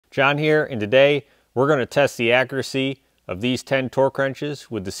John here, and today we're going to test the accuracy of these 10 torque wrenches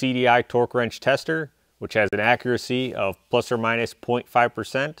with the CDI torque wrench tester, which has an accuracy of plus or minus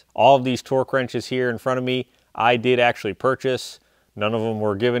 0.5%. All of these torque wrenches here in front of me, I did actually purchase. None of them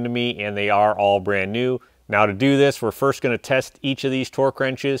were given to me, and they are all brand new. Now to do this, we're first going to test each of these torque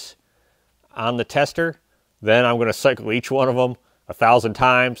wrenches on the tester. Then I'm going to cycle each one of them 1,000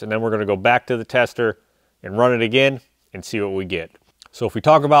 times, and then we're going to go back to the tester and run it again and see what we get. So if we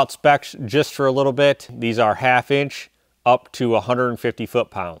talk about specs just for a little bit, these are 1/2 inch up to 150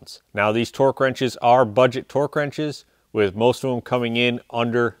 foot-pounds. Now these torque wrenches are budget torque wrenches, with most of them coming in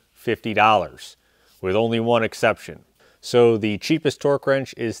under $50, with only one exception. So the cheapest torque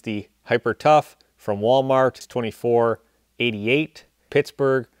wrench is the Hyper Tough from Walmart, it's $24.88.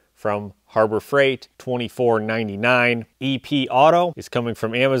 Pittsburgh from Harbor Freight, $24.99. EPAuto is coming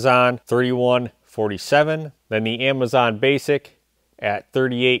from Amazon, $31.47. Then the Amazon Basic at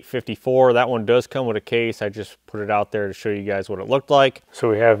 $38.54. That one does come with a case. I just put it out there to show you guys what it looked like.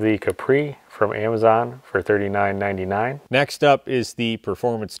 So we have the Capri from Amazon for $39.99. Next up is the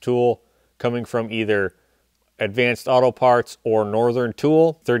Performance Tool coming from either Advanced Auto Parts or Northern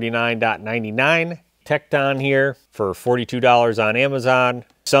Tool, $39.99. Tekton here for $42 on Amazon.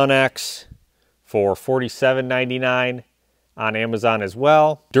 Sunex for $47.99 on Amazon as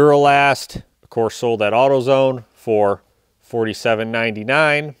well. Duralast, of course, sold at AutoZone for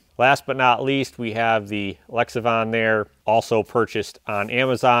 $47.99. Last but not least, we have the Lexivon there, also purchased on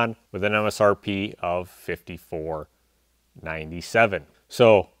Amazon with an MSRP of $54.97.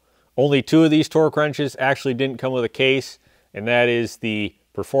 So only 2 of these torque wrenches actually didn't come with a case, and that is the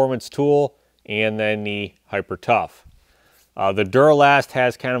Performance Tool and then the Hyper Tough. The Duralast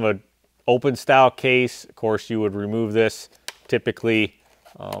has kind of an open style case. Of course, you would remove this. Typically,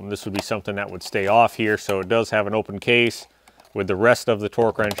 this would be something that would stay off here, so it does have an open case, with the rest of the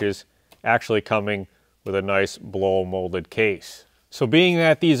torque wrenches actually coming with a nice blow molded case. So being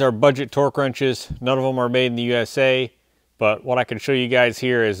that these are budget torque wrenches, none of them are made in the USA, but what I can show you guys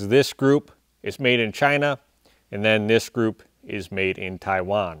here is this group is made in China, and then this group is made in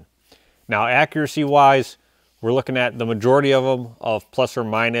Taiwan. Now accuracy wise, we're looking at the majority of them of plus or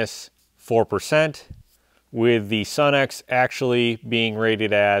minus 4%, with the Sunex actually being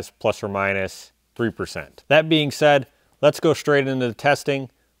rated as plus or minus 3%. That being said, let's go straight into the testing,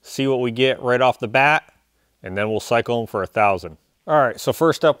 see what we get right off the bat, and then we'll cycle them for 1,000. All right, so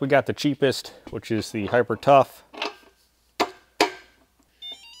first up we got the cheapest, which is the Hyper Tough.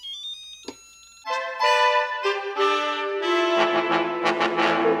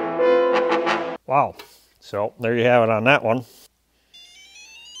 Wow, so there you have it on that one.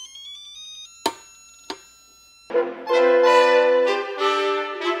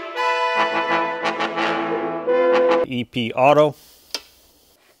 EPAuto.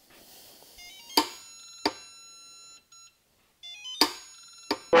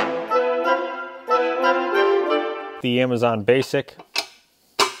 The Amazon Basic.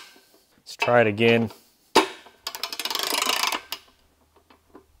 Let's try it again.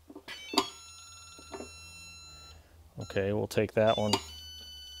 Okay, we'll take that one.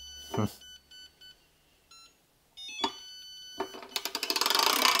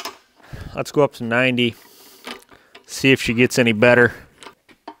 Let's go up to 90. See if she gets any better.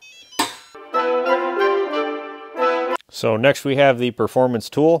 So next we have the Performance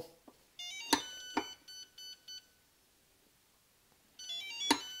Tool.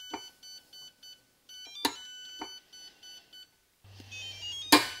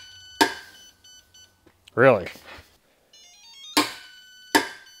 Really?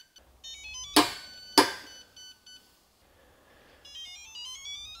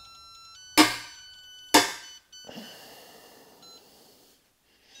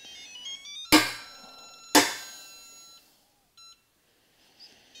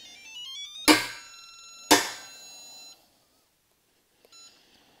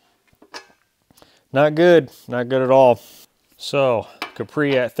 Not good, not good at all. So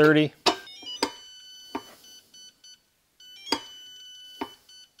Capri at 30.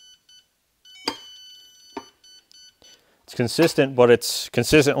 It's consistent, but it's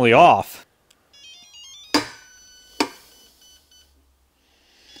consistently off.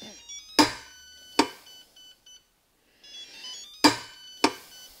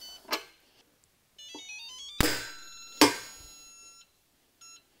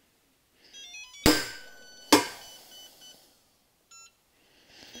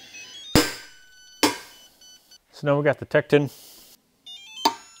 So now we got the Tekton.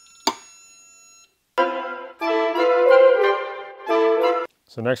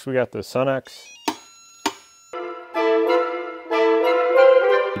 So next we got the Sunex.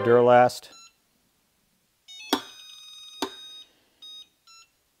 Duralast.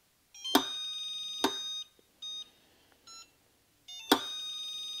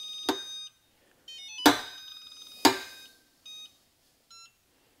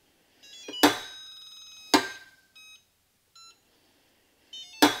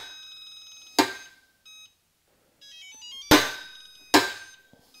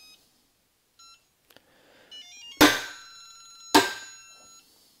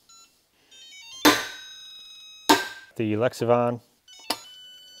 The Lexivon.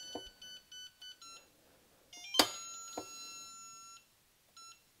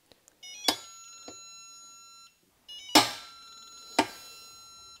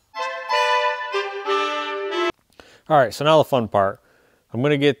 All right, so now the fun part. I'm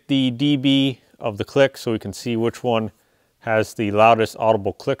going to get the dB of the click so we can see which one has the loudest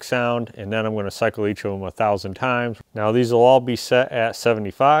audible click sound, and then I'm going to cycle each of them 1,000 times. Now these will all be set at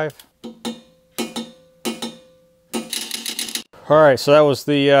 75. All right, so that was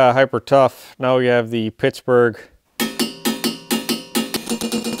the Hyper Tough. Now we have the Pittsburgh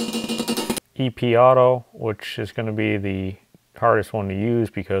EPAuto, which is going to be the hardest one to use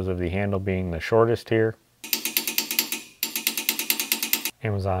because of the handle being the shortest here.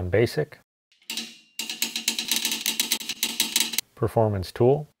 Amazon Basic. Performance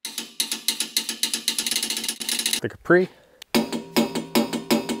Tool. The Capri.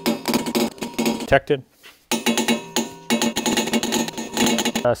 Tekton.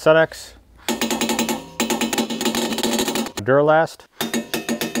 Sunex. Duralast.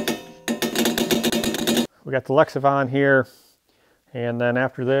 We got the Lexivon here, and then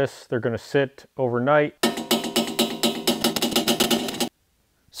after this they're going to sit overnight.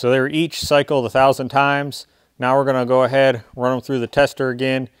 So they're each cycled 1,000 times. Now we're going to go ahead, run them through the tester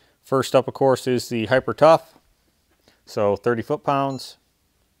again. First up, of course, is the Hyper Tough. So 30 foot-pounds.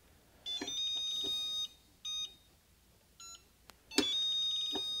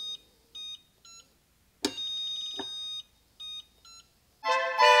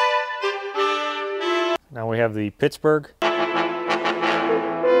 Now we have the Pittsburgh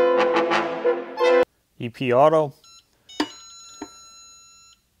EPAuto.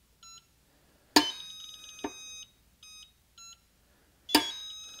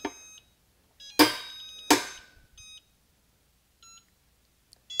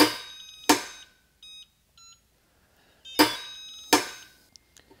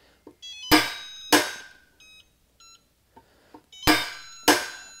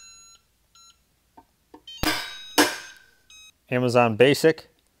 Amazon Basic.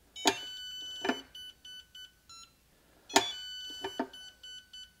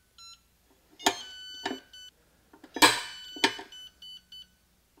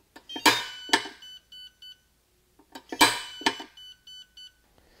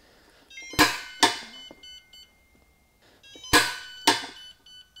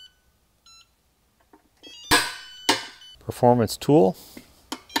 Performance Tool.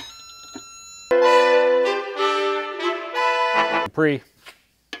 Capri.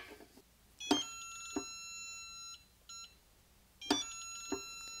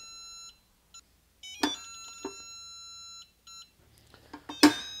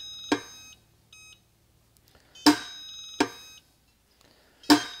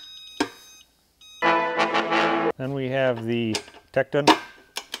 Then we have the Tekton.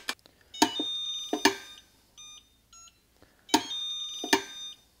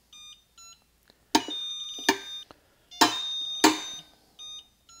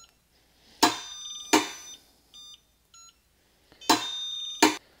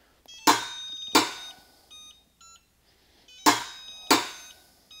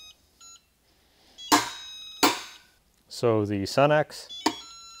 So the Sunex.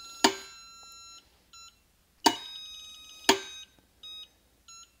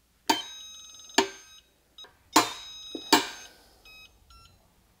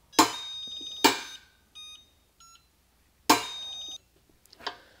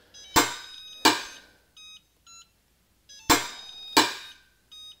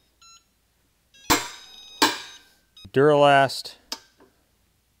 Duralast.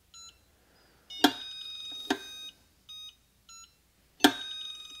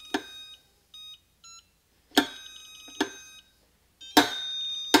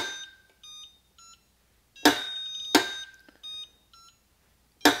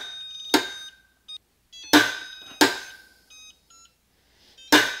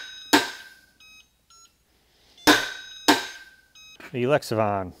 The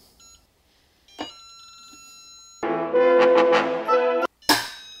Lexivon.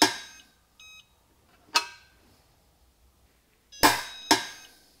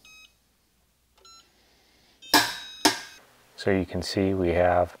 So you can see we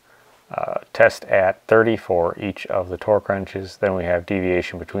have test at 30 for each of the torque wrenches. Then we have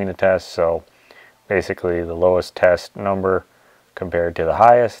deviation between the tests. So basically the lowest test number compared to the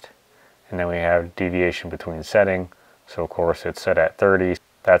highest. And then we have deviation between setting. So of course it's set at 30.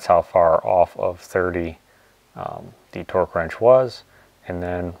 That's how far off of 30 the torque wrench was. And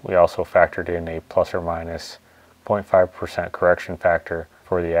then we also factored in a plus or minus 0.5% correction factor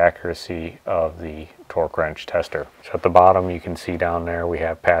for the accuracy of the torque wrench tester. So at the bottom you can see down there we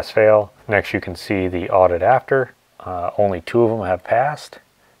have pass fail. Next you can see the audit after. Only 2 of them have passed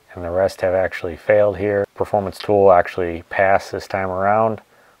and the rest have actually failed here. Performance tool actually passed this time around,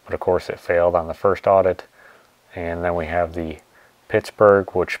 but of course it failed on the first audit. And then we have the Pittsburgh,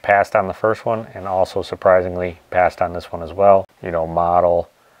 which passed on the first one and also surprisingly passed on this one as well. You know, model,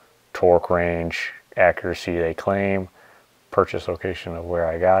 torque range, accuracy they claim, purchase location of where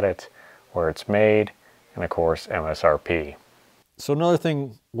I got it, where it's made, and of course MSRP. So another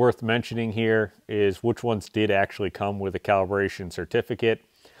thing worth mentioning here is which ones did actually come with a calibration certificate.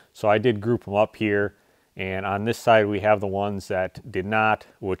 So I did group them up here, and on this side we have the ones that did not,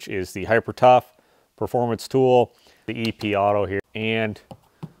 which is the Hyper Tough, Performance Tool, the EPAuto here, and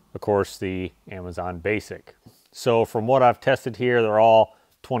of course the Amazon Basic. So from what I've tested here, they're all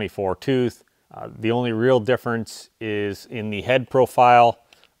 24 tooth. The only real difference is in the head profile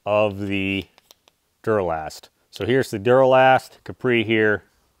of the Duralast. So here's the Duralast Capri here.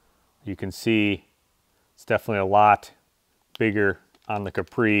 You can see it's definitely a lot bigger on the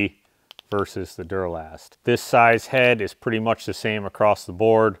Capri versus the Duralast. This size head is pretty much the same across the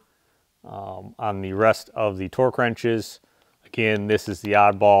board on the rest of the torque wrenches. Again, this is the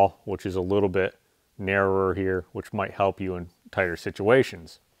oddball, which is a little bit narrower here, which might help you in tighter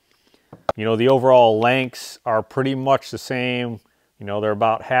situations. You know, the overall lengths are pretty much the same. You know, they're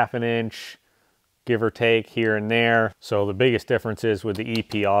about 1/2 inch, give or take here and there. So the biggest difference is with the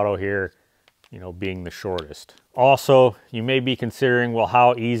EPAuto here, you know, being the shortest. Also, you may be considering, well,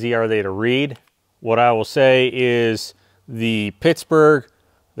 how easy are they to read? What I will say is the Pittsburgh,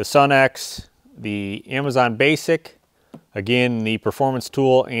 the Sunex, the Amazon Basic, again, the Performance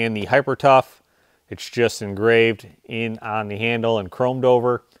Tool, and the Hyper Tough, it's just engraved in on the handle and chromed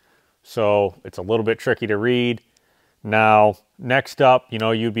over. So it's a little bit tricky to read. Now, next up, you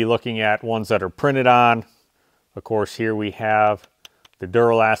know, you'd be looking at ones that are printed on. Of course, here we have the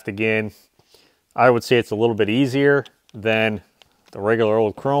Duralast again. I would say it's a little bit easier than the regular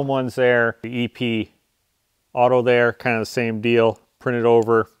old chrome ones there. The EPAuto there, kind of the same deal, printed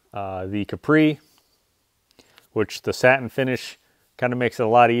over. The Capri, which the satin finish kind of makes it a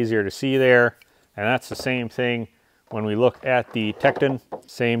lot easier to see there. And that's the same thing when we look at the Tekton,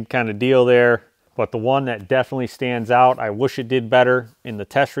 same kind of deal there. But the one that definitely stands out, I wish it did better in the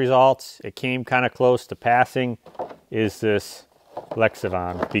test results, it came kind of close to passing, is this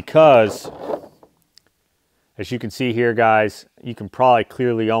Lexivon. Because, as you can see here, guys, you can probably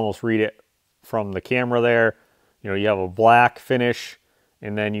clearly almost read it from the camera there. You know, you have a black finish,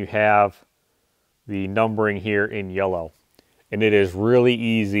 and then you have the numbering here in yellow. And it is really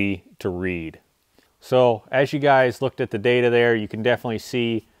easy to read. So as you guys looked at the data there, you can definitely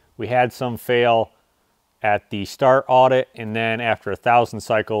see we had some fail at the start audit, and then after 1,000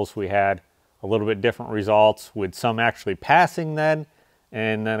 cycles we had a little bit different results, with some actually passing then,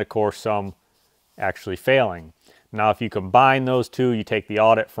 and then of course some actually failing. Now if you combine those two, you take the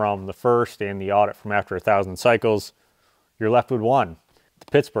audit from the first and the audit from after 1,000 cycles, you're left with one, the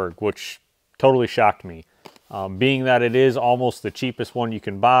Pittsburgh, which totally shocked me. Being that it is almost the cheapest one you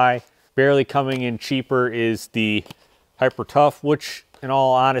can buy. Barely coming in cheaper is the Hyper Tough, which in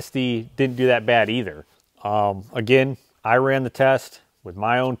all honesty didn't do that bad either. Again, I ran the test with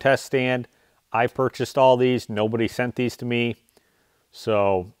my own test stand. I purchased all these. Nobody sent these to me.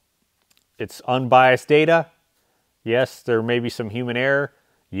 So it's unbiased data. Yes, there may be some human error.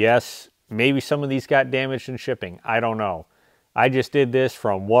 Yes, maybe some of these got damaged in shipping. I don't know. I just did this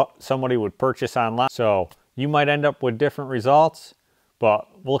from what somebody would purchase online. So you might end up with different results. But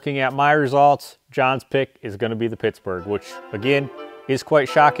looking at my results, John's pick is going to be the Pittsburgh, which again is quite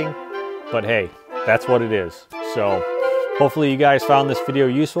shocking, but hey, that's what it is. So hopefully you guys found this video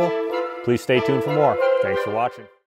useful. Please stay tuned for more. Thanks for watching.